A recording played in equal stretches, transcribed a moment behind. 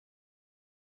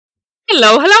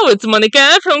Hello, it's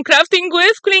Monika from Crafting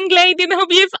with Quilling, and I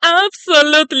hope you have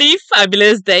absolutely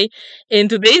fabulous day. In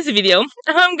today's video,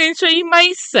 I'm going to show you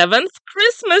my 7th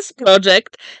Christmas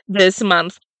project this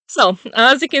month. So,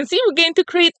 as you can see, we're going to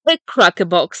create a cracker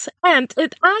box, and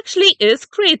it actually is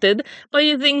created by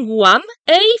using one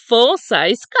A4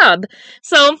 size card.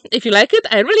 So, if you like it,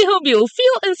 I really hope you'll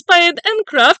feel inspired and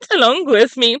craft along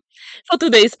with me. For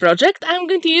today's project, I'm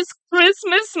going to use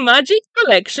Christmas Magic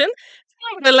Collection.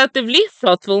 Relatively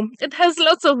thoughtful. It has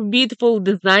lots of beautiful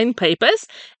design papers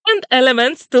and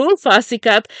elements to fussy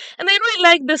cut, and I really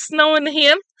like the snow in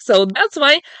here, so that's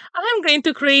why I'm going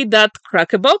to create that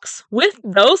cracker box with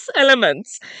those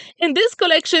elements. In this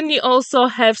collection, you also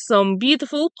have some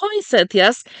beautiful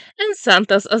poinsettias and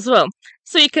Santas as well,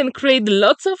 so you can create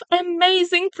lots of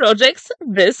amazing projects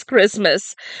this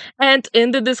Christmas. And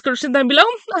in the description down below,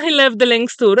 I left the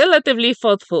links to Relatively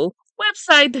Thoughtful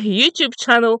website, YouTube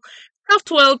channel,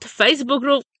 Craft World Facebook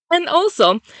group, and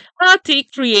also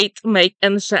Create, Make,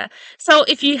 and Share. So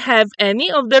if you have any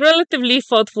of the relatively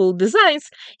thoughtful designs,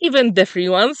 even the free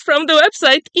ones from the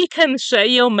website, you can share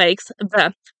your makes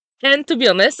there. And to be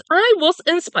honest, I was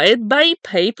inspired by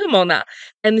Paper Mona,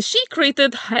 and she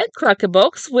created her cracker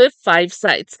box with 5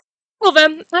 sides.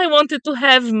 However, I wanted to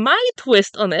have my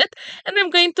twist on it, and I'm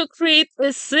going to create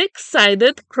a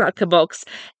 6-sided cracker box.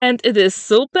 And it is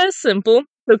super simple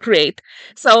to create.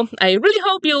 So I really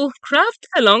hope you'll craft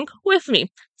along with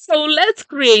me. So let's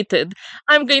create it.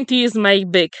 I'm going to use my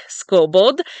big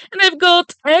scoreboard, and I've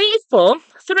got A4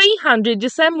 300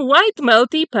 GSM white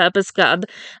multi purpose card.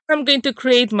 I'm going to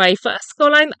create my first score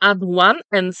line at 1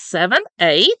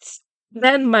 7/8.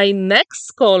 Then my next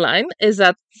score line is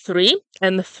at 3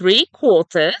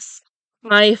 3/4.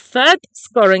 My third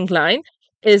scoring line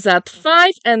is at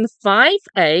 5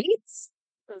 5/8.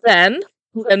 Then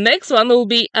the next one will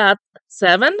be at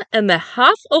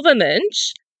 7.5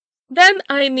 inches. Then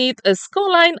I need a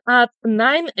score line at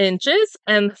 9 inches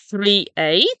and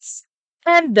 3/8.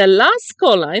 And the last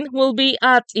score line will be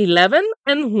at 11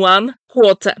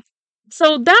 1/4.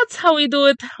 So that's how we do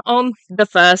it on the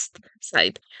first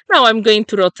side. Now I'm going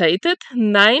to rotate it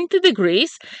 90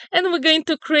 degrees, and we're going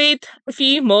to create a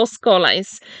few more score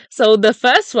lines. So the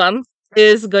first one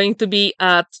is going to be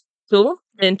at 2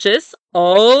 inches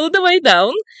all the way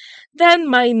down. Then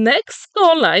my next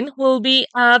score line will be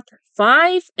at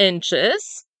 5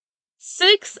 inches,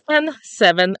 6 and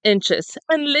 7 inches.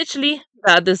 And literally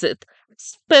that is it.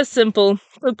 Super simple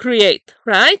to create,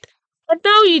 right? And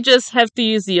now you just have to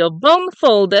use your bond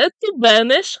folder to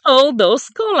burnish all those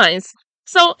score lines.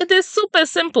 So it is super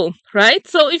simple, right?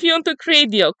 So if you want to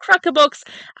create your cracker box,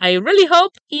 I really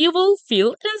hope you will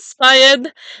feel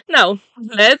inspired. Now,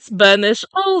 let's burnish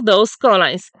all those score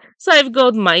lines. So I've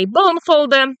got my bond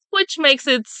folder, which makes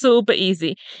it super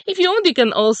easy. If you want, you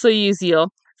can also use your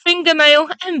fingernail,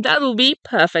 and that will be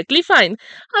perfectly fine.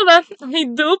 However, I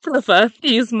do prefer to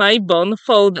use my bond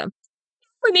folder.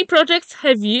 How many projects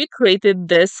have you created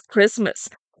this Christmas?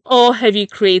 Or have you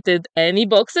created any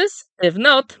boxes? If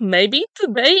not, maybe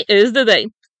today is the day.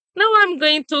 Now I'm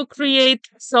going to create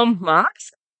some marks,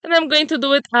 and I'm going to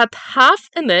do it at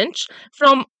 1/2 inch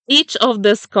from each of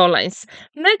the score lines,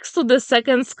 next to the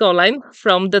second score line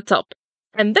from the top.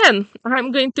 And then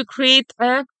I'm going to create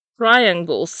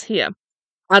triangles here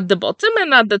at the bottom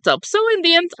and at the top. So in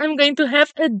the end, I'm going to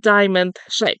have a diamond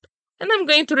shape. And I'm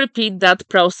going to repeat that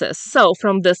process. So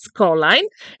from the score line,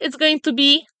 it's going to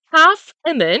be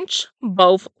 1/2 inch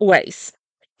both ways.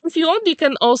 If you want, you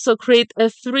can also create a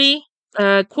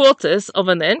 3/4 of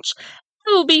an inch.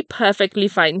 It will be perfectly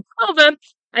fine. However,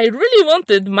 I really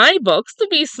wanted my box to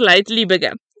be slightly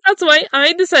bigger. That's why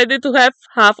I decided to have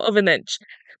 1/2 inch.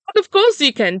 But of course,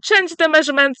 you can change the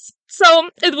measurements so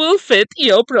it will fit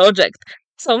your project.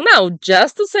 So now,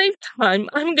 just to save time,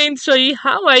 I'm going to show you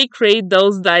how I create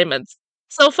those diamonds.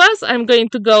 So first, I'm going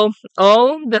to go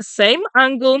all the same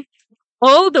angle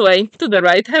all the way to the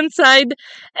right-hand side,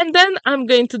 and then I'm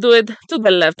going to do it to the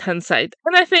left-hand side.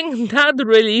 And I think that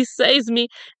really saves me a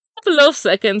couple of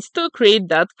seconds to create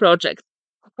that project.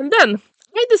 And then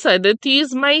I decided to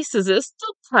use my scissors to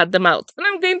cut them out, and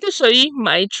I'm going to show you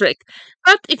my trick.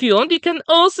 But if you want, you can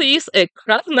also use a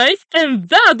craft knife, and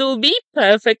that will be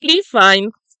perfectly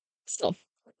fine. So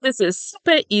this is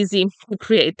super easy to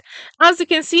create. As you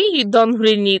can see, you don't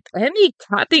really need any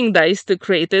cutting dice to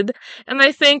create it, and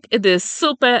I think it is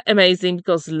super amazing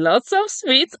because lots of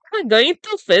sweets are going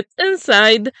to fit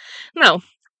inside. Now,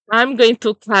 I'm going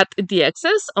to cut the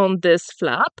excess on this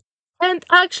flap and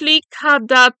actually cut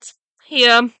that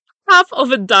here 1/2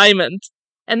 of a diamond.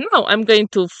 And now I'm going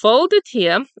to fold it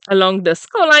here along the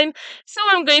score line. So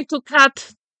I'm going to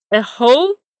cut a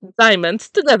hole diamond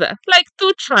together, like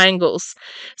two triangles.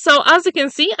 So as you can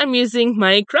see, I'm using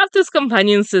my Crafter's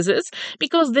Companion scissors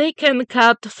because they can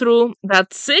cut through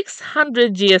that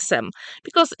 600 GSM.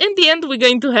 Because in the end, we're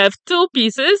going to have two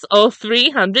pieces of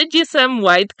 300 GSM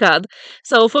white card.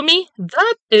 So for me,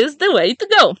 that is the way to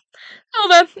go.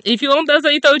 However, if you want, as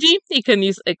I told you can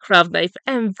use a craft knife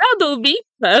and that'll be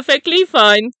perfectly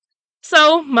fine.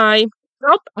 So my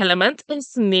top element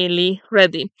is nearly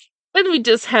ready. Then we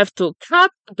just have to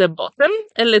cut the bottom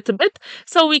a little bit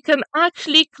so we can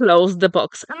actually close the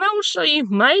box. And I will show you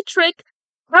my trick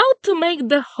how to make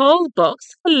the whole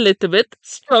box a little bit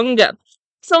stronger.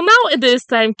 So now it is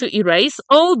time to erase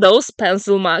all those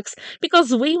pencil marks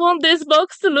because we want this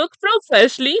box to look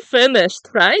professionally finished,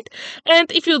 right? And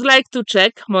if you'd like to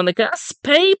check Monika's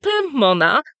Paper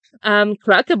Mona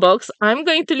cracker box, I'm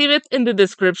going to leave it in the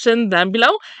description down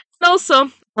below and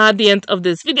also at the end of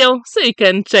this video so you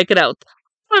can check it out.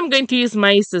 I'm going to use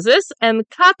my scissors and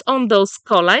cut on those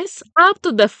score lines up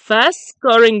to the first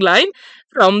scoring line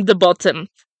from the bottom.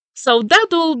 So that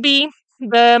will be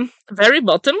the very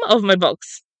bottom of my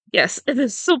box. Yes, it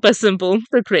is super simple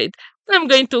to create. I'm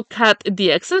going to cut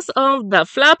the excess of the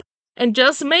flap and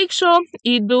just make sure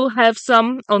you do have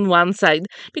some on one side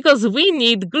because we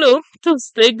need glue to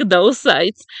stick those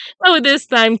sides. Now it is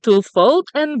time to fold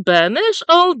and burnish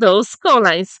all those score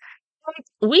lines.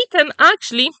 And we can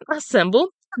actually assemble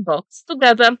the box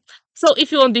together. So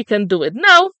if you want, you can do it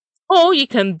now, or you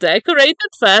can decorate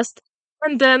it first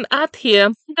and then adhere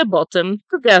the bottom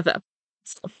together.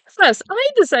 So first, I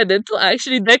decided to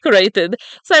actually decorate it.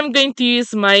 So I'm going to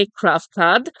use my craft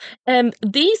card, and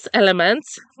these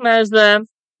elements measure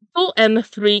 2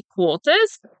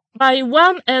 3/4 by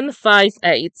 1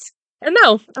 5/8. And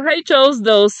now I chose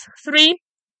those 3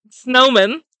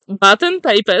 snowman button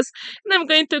papers, and I'm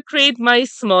going to create my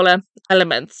smaller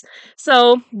elements.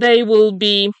 So they will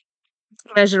be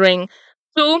measuring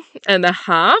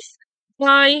 2.5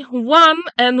 by 1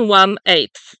 1/8.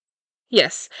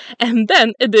 Yes, and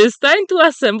then it is time to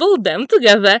assemble them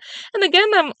together. And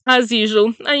again, as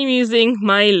usual, I'm using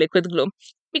my liquid glue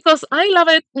because I love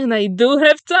it and I do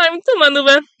have time to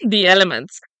maneuver the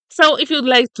elements. So if you'd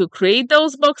like to create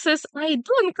those boxes, I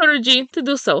do encourage you to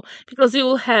do so because you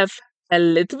will have a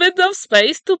little bit of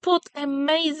space to put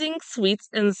amazing sweets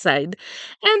inside.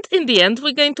 And in the end,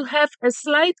 we're going to have a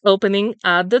slight opening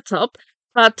at the top,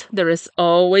 but there is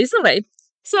always a way.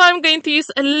 So I'm going to use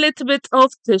a little bit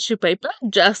of tissue paper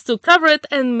just to cover it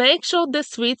and make sure the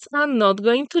sweets are not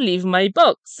going to leave my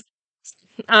box.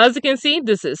 As you can see,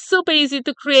 this is super easy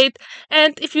to create,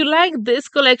 and if you like this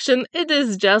collection, it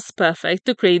is just perfect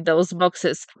to create those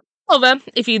boxes. However,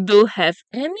 if you do have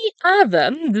any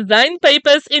other design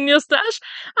papers in your stash,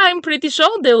 I'm pretty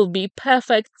sure they will be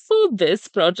perfect for this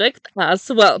project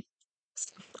as well.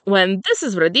 When this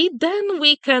is ready, then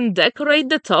we can decorate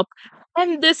the top,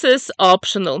 and this is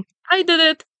optional. I did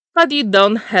it, but you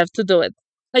don't have to do it.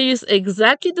 I use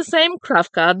exactly the same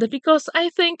craft card because I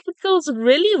think it goes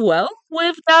really well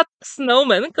with that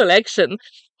snowman collection.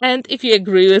 And if you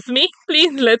agree with me,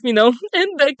 please let me know in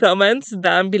the comments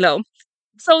down below.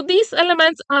 So these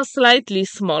elements are slightly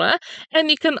smaller, and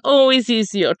you can always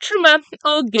use your trimmer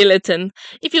or guillotine.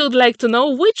 If you would like to know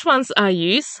which ones I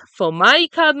use for my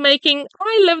card making,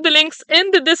 I left the links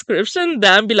in the description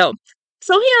down below.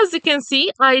 So here, as you can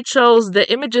see, I chose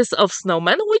the images of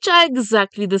snowmen, which are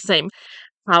exactly the same.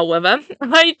 However,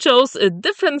 I chose a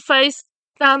different face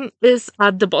than is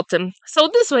at the bottom. So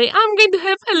this way I'm going to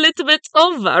have a little bit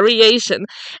of variation.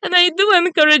 And I do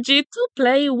encourage you to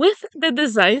play with the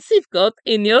designs you've got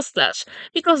in your stash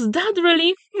because that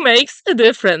really makes a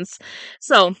difference.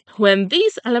 So when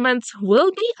these elements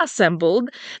will be assembled,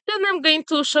 then I'm going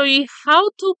to show you how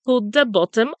to put the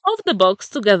bottom of the box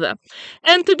together.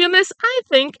 And to be honest, I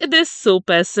think it is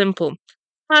super simple.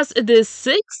 As it is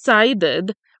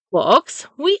six-sided box,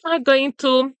 we are going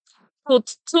to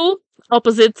put two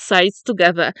opposite sides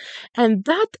together, and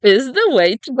that is the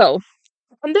way to go.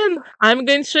 And then I'm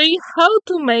going to show you how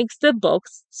to make the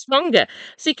box stronger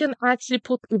so you can actually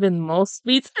put even more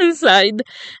sweets inside.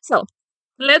 So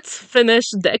let's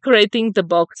finish decorating the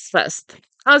box first.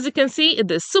 As you can see, it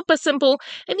is super simple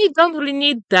and you don't really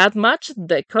need that much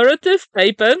decorative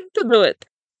paper to do it.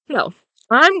 Now,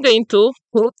 I'm going to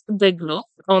put the glue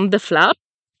on the flap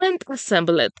and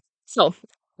assemble it. So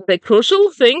the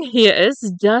crucial thing here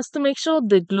is just to make sure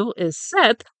the glue is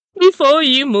set before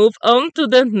you move on to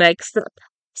the next step.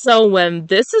 So when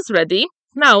this is ready,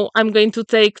 now I'm going to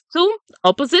take two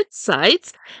opposite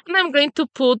sides and I'm going to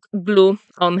put glue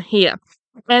on here.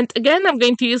 And again, I'm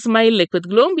going to use my liquid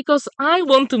glue because I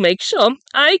want to make sure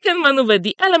I can maneuver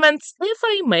the elements if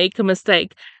I make a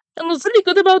mistake. And what's really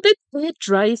good about it, it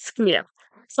dries clear.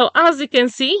 So as you can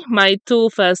see, my two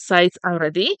first sides are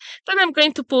ready. Then I'm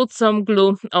going to put some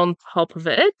glue on top of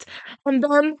it and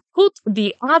then put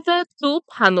the other two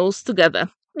panels together,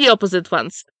 the opposite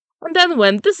ones. And then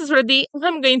when this is ready,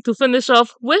 I'm going to finish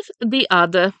off with the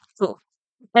other two.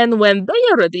 And when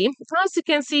they are ready, as you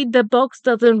can see, the box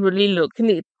doesn't really look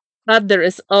neat. But there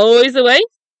is always a way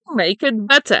to make it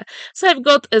better. So I've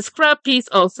got a scrap piece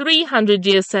of 300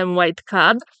 GSM white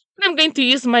card. And I'm going to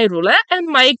use my ruler and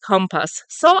my compass.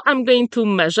 So I'm going to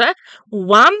measure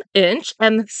 1 inch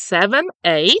and 7/8.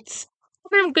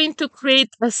 And I'm going to create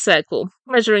a circle,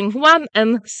 measuring 1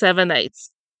 and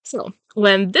 7/8. So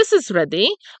when this is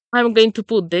ready, I'm going to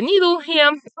put the needle here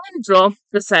and draw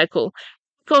the circle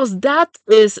because that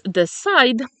is the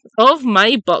side of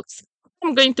my box.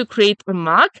 I'm going to create a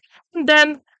mark, and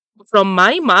then from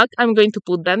my mark, I'm going to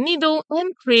put the needle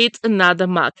and create another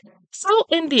mark. So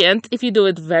in the end, if you do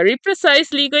it very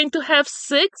precisely, you're going to have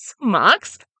 6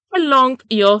 marks along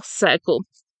your circle.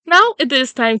 Now it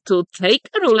is time to take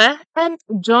a ruler and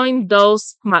join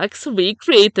those marks we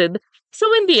created. So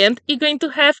in the end, you're going to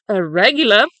have a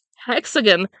regular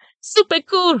hexagon. Super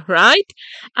cool, right?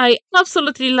 I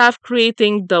absolutely love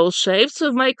creating those shapes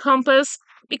with my compass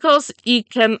because you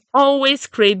can always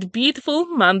create beautiful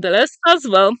mandalas as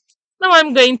well. Now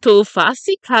I'm going to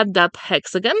fussy cut that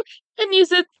hexagon and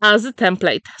use it as a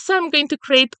template. So I'm going to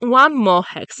create one more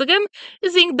hexagon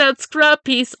using that scrap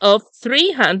piece of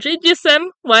 300 GSM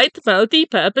white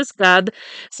multi-purpose card.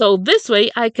 So this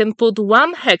way I can put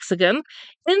one hexagon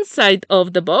inside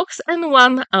of the box and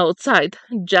one outside,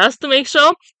 just to make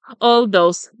sure all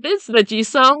those bits that you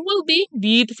saw will be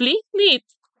beautifully neat.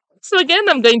 So again,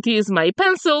 I'm going to use my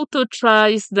pencil to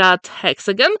trace that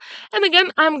hexagon. And again,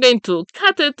 I'm going to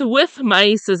cut it with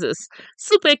my scissors.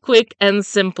 Super quick and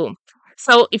simple.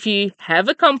 So if you have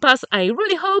a compass, I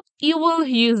really hope you will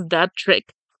use that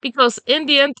trick because in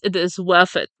the end, it is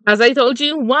worth it. As I told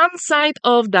you, one side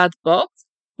of that box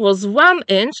was 1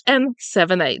 inch and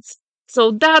 7/8.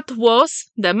 So that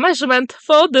was the measurement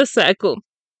for the circle.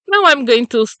 Now I'm going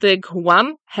to stick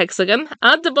one hexagon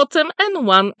at the bottom and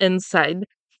one inside.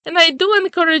 And I do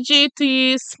encourage you to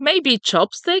use maybe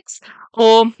chopsticks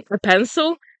or a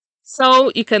pencil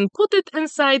so you can put it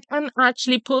inside and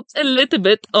actually put a little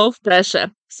bit of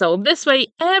pressure. So this way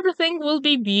everything will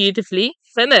be beautifully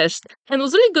finished. And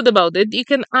what's really good about it, you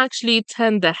can actually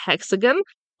turn the hexagon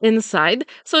inside.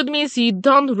 So it means you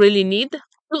don't really need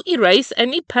to erase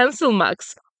any pencil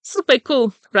marks. Super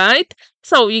cool, right?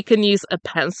 So you can use a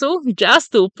pencil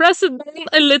just to press it down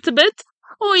a little bit,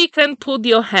 or you can put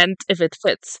your hand if it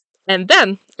fits. And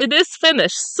then it is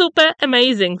finished. Super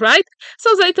amazing, right?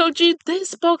 So as I told you,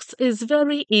 this box is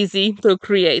very easy to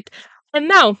create. And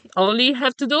now all you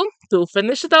have to do to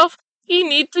finish it off, you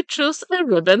need to choose a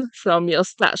ribbon from your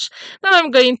stash. Now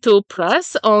I'm going to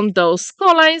press on those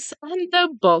score lines and the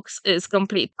box is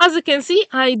complete. As you can see,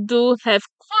 I do have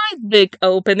quite big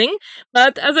opening,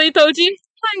 but as I told you,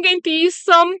 I'm going to use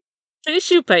some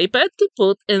tissue paper to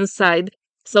put inside.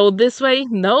 So this way,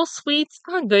 no sweets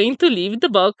are going to leave the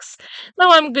box.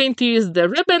 Now I'm going to use the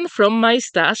ribbon from my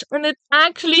stash and it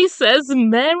actually says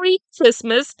Merry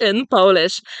Christmas in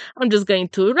Polish. I'm just going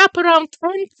to wrap around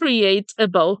and create a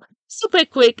bow. Super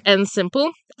quick and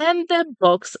simple, and the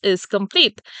box is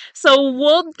complete. So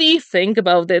what do you think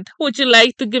about it? Would you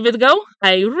like to give it a go?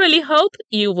 I really hope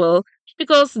you will,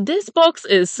 because this box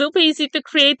is super easy to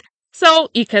create. So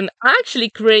you can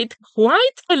actually create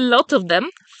quite a lot of them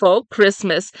for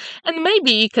Christmas. And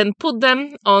maybe you can put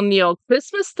them on your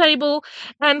Christmas table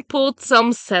and put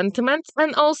some sentiments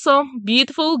and also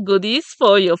beautiful goodies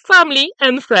for your family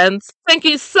and friends. Thank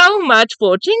you so much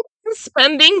for watching and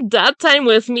spending that time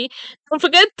with me. Don't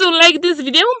forget to like this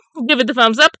video, give it a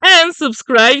thumbs up and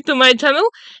subscribe to my channel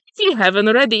if you haven't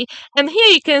already. And here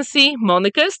you can see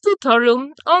Monika's tutorial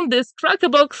on this cracker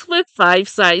box with 5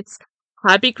 sides.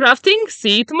 Happy crafting!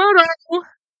 See you tomorrow!